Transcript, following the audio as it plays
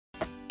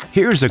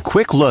Here's a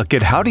quick look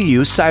at how to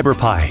use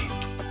CyberPi.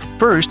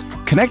 First,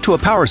 connect to a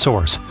power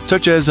source,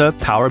 such as a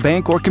power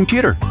bank or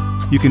computer.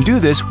 You can do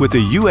this with a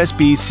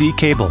USB-C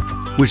cable,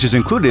 which is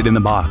included in the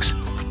box.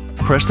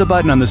 Press the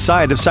button on the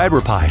side of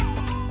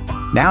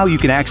CyberPi. Now you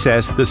can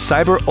access the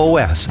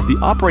CyberOS, the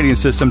operating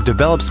system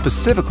developed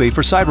specifically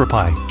for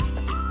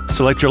CyberPi.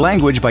 Select your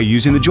language by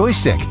using the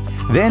joystick,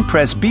 then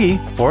press B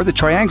or the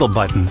triangle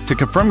button to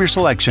confirm your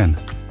selection.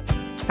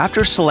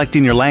 After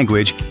selecting your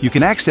language, you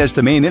can access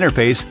the main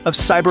interface of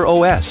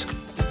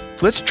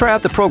CyberOS. Let's try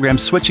out the program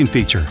switching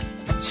feature.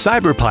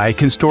 CyberPi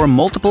can store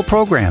multiple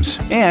programs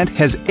and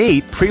has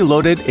 8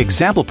 preloaded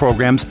example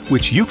programs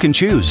which you can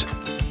choose.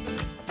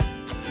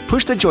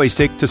 Push the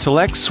joystick to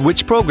select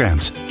Switch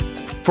Programs.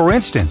 For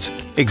instance,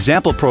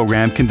 Example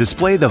Program can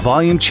display the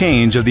volume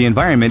change of the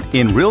environment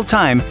in real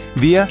time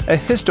via a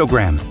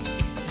histogram.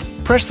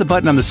 Press the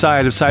button on the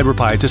side of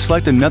CyberPi to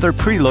select another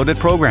preloaded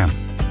program.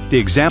 The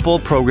example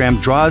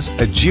program draws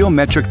a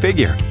geometric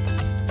figure.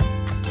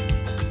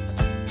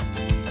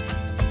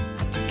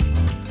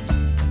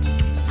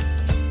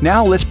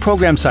 Now let's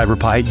program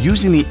CyberPi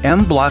using the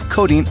mBlock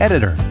coding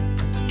editor.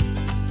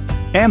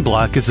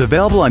 mBlock is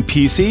available on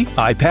PC,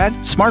 iPad,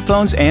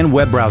 smartphones, and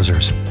web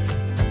browsers.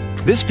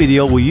 This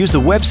video will use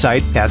the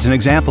website as an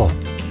example.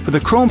 For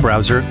the Chrome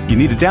browser, you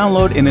need to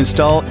download and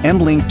install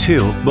mLink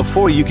 2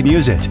 before you can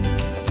use it.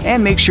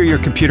 And make sure your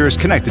computer is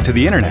connected to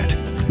the internet.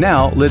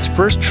 Now, let's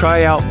first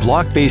try out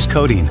block-based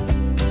coding.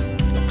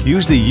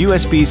 Use the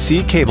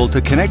USB-C cable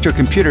to connect your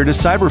computer to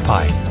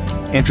CyberPi.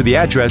 Enter the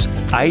address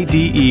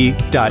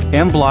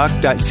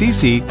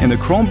ide.mblock.cc in the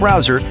Chrome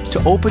browser to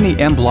open the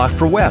mBlock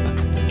for web.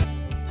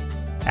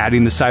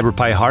 Adding the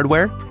CyberPi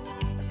hardware.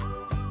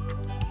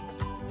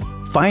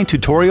 Find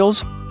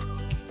Tutorials.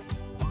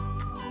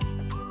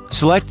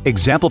 Select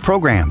Example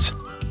Programs.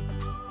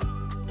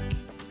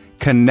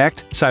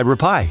 Connect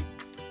CyberPi.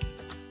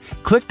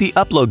 Click the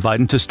Upload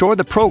button to store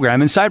the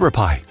program in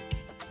CyberPi.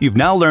 You've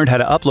now learned how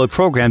to upload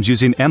programs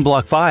using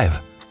mBlock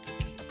 5.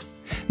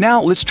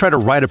 Now let's try to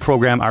write a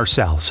program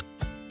ourselves.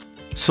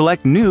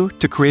 Select New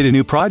to create a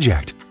new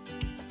project.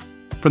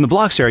 From the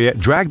Blocks area,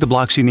 drag the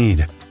blocks you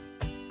need.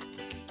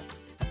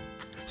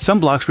 Some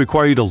blocks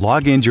require you to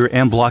log into your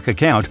mBlock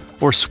account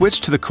or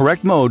switch to the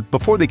correct mode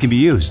before they can be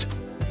used.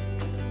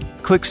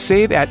 Click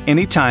Save at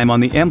any time on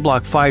the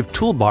mBlock 5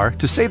 toolbar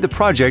to save the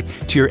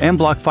project to your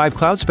mBlock 5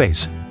 cloud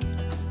space.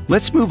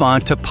 Let's move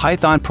on to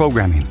Python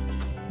programming.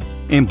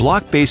 In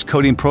block-based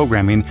coding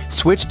programming,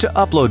 switch to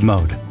Upload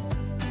mode.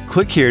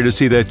 Click here to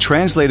see the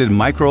translated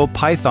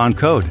MicroPython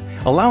code,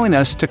 allowing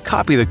us to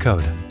copy the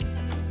code.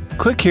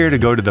 Click here to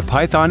go to the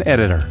Python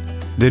editor.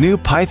 The new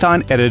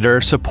Python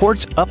editor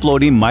supports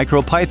uploading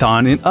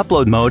MicroPython in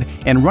Upload mode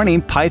and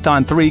running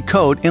Python 3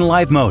 code in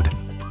Live mode.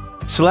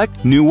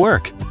 Select New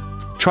Work.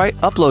 Try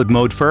Upload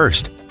mode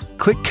first.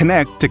 Click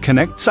Connect to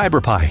connect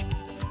CyberPi.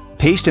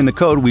 Paste in the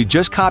code we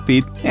just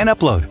copied and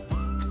upload.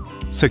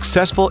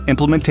 Successful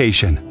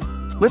implementation.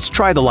 Let's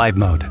try the Live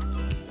mode.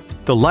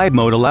 The Live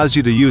mode allows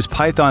you to use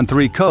Python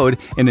 3 code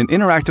in an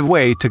interactive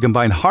way to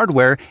combine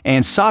hardware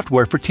and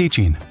software for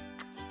teaching.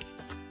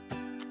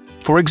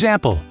 For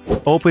example,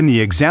 open the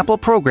example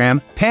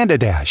program Panda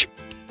Dash.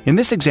 In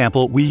this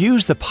example, we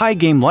use the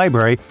Pygame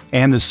library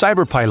and the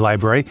CyberPi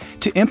library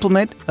to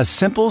implement a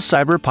simple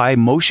CyberPi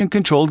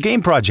motion-controlled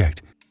game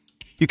project.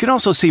 You can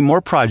also see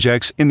more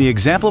projects in the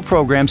Example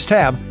Programs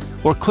tab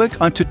or click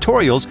on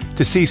Tutorials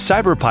to see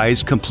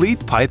CyberPi's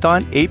complete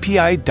Python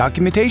API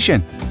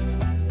documentation.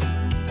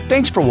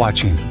 Thanks for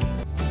watching.